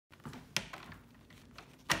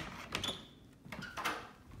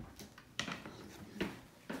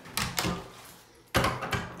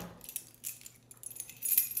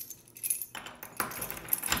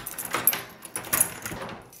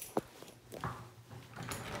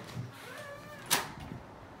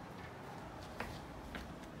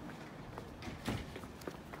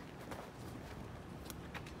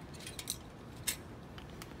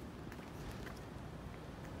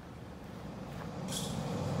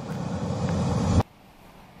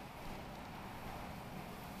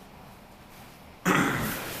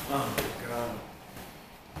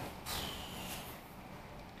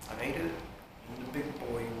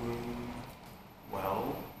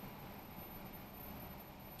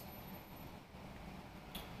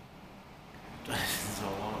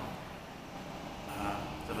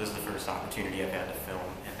first opportunity I've had to film,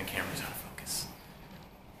 and the camera's out of focus.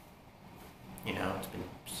 You know, it's been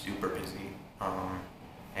super busy.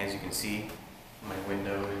 As you can see, my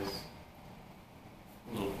window is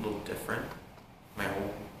a little different. My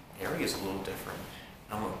whole area is a little different.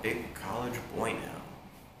 I'm a big college boy now.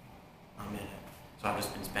 I'm in it. So I've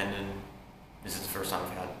just been spending, this is the first time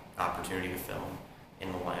I've had opportunity to film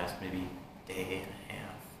in the last maybe day and a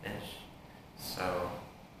half-ish. So,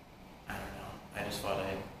 I don't know. I just thought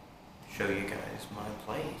I'd show you guys my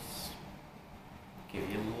place. Give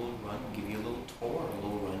you a little run, give you a little tour, a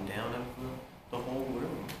little rundown of the whole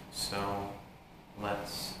room. So,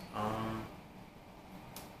 let's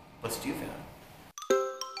do that.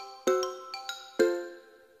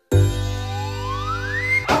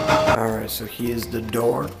 Alright, so here's the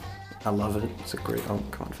door. I love it. It's a great, oh,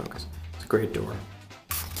 come on, focus. It's a great door.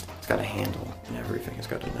 It's got a handle and everything. It's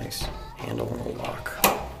got a nice handle and a lock,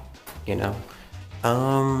 you know?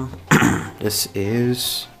 This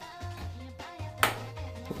is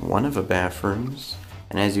one of the bathrooms,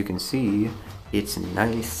 and as you can see, it's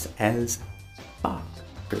nice as fuck.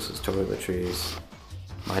 Chris's toiletries.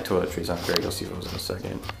 My toiletries aren't great. You'll see those in a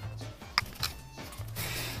second.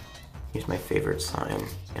 Here's my favorite sign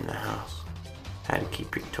in the house. How to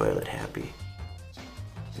keep your toilet happy.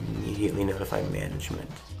 Immediately notify management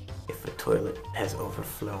if a toilet has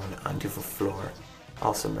overflown onto the floor.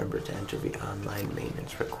 Also remember to enter the online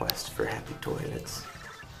maintenance request for happy toilets.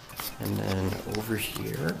 And then over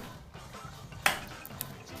here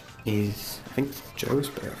is, I think, Joe's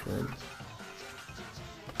bathroom.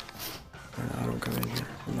 I don't come in here.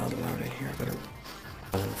 I'm not allowed in here. I better.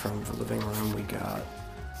 And then from the living room we got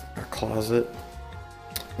our closet,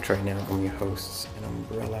 which right now only hosts an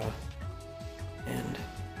umbrella and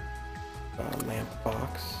a lamp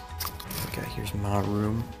box. Okay, here's my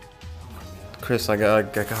room. Chris, I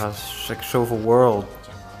gotta show the world.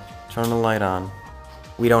 Turn the light on.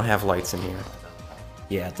 We don't have lights in here.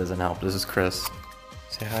 Yeah, it doesn't help. This is Chris.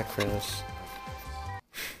 Say hi, Chris.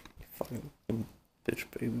 Fucking bitch,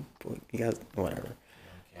 baby. You guys, whatever.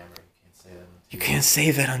 You can't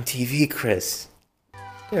say that on TV, Chris.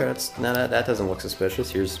 Yeah, that's no, that doesn't look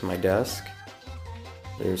suspicious. Here's my desk.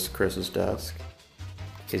 There's Chris's desk.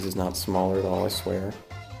 His is not smaller at all, I swear.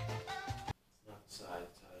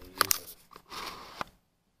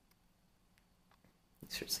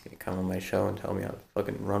 He's seriously gonna come on my show and tell me how to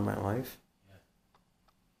fucking run my life?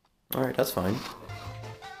 Yeah. Alright, that's fine.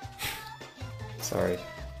 Sorry.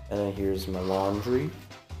 And then here's my laundry.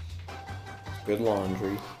 Good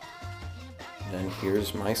laundry. And then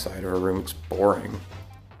here's my side of a room. It's boring,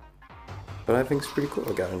 but I think it's pretty cool.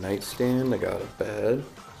 I got a nightstand, I got a bed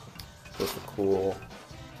with a cool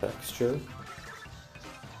texture,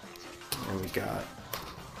 and we got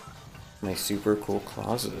my super cool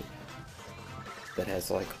closet that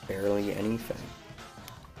has like barely anything.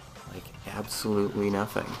 Like absolutely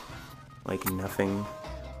nothing. Like nothing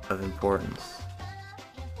of importance.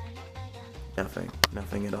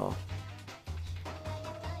 Nothing at all.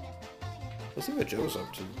 Let's see what Joe's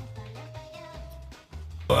up to.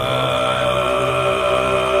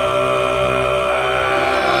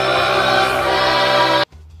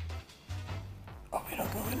 Oh, we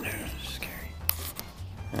don't go in there. This is scary.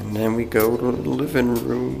 And then we go to the living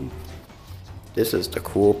room. This is the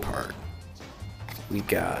cool part. We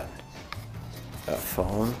got a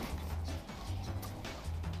phone.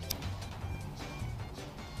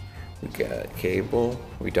 We got cable.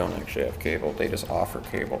 We don't actually have cable. They just offer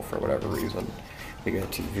cable for whatever reason. We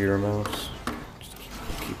got TV remotes. Just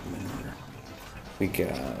keep them in there. We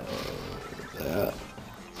got that.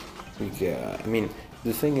 We got, I mean,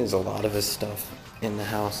 the thing is, a lot of this stuff in the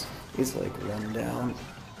house is like run down,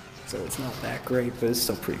 so it's not that great, but it's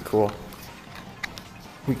still pretty cool.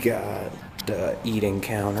 We got the eating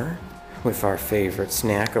counter with our favorite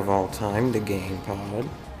snack of all time, the game pod,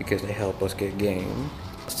 because they help us get game.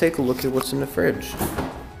 Let's take a look at what's in the fridge.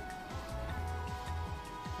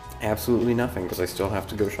 Absolutely nothing, because I still have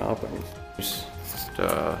to go shopping. Here's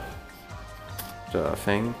the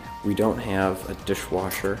thing. We don't have a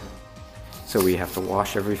dishwasher, so we have to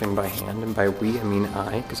wash everything by hand, and by we, I mean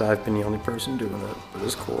I, because I've been the only person doing it, but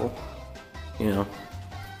it's cool. You know,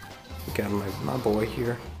 we got my boy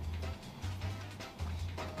here.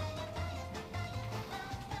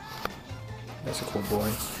 That's a cool boy.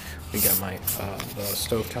 We got my the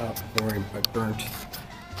stovetop where I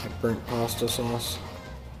burnt pasta sauce.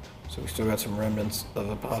 So we still got some remnants of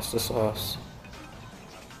the pasta sauce.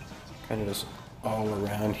 Kind of just all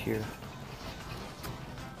around here.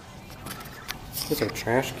 Here's our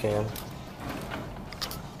trash can.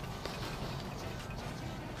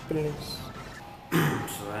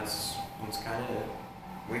 So that's kind of it.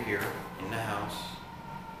 we're here in the house.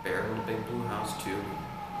 Bear in the big blue house too.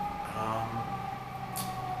 I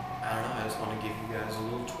don't know, I just want to give you guys a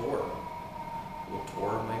little tour. A little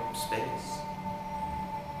tour of my space.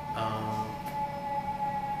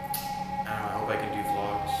 I hope I can do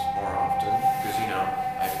vlogs more often, because you know,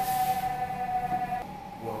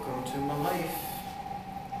 welcome to my life.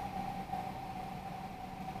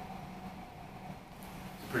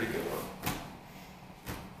 It's a pretty good one.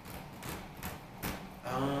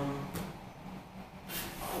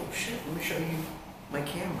 Oh shit, let me show you my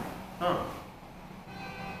camera. Huh.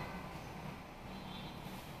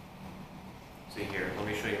 See here, let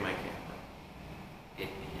me show you my camera. It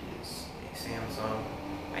is a Samsung.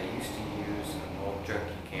 I used to use an old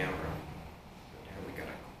junky camera, but now we got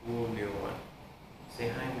a cool new one. Say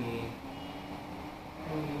hi, me.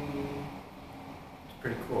 Hi. It's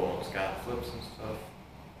pretty cool. It's got flips and stuff.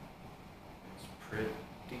 It's pretty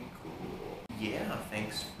cool. Yeah,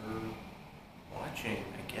 thanks for watching,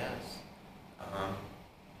 I guess.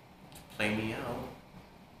 To play me out,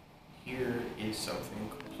 here is something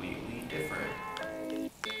completely different.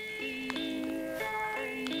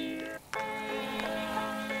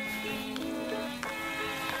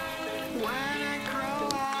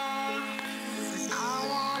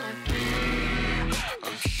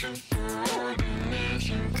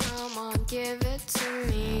 Come on, give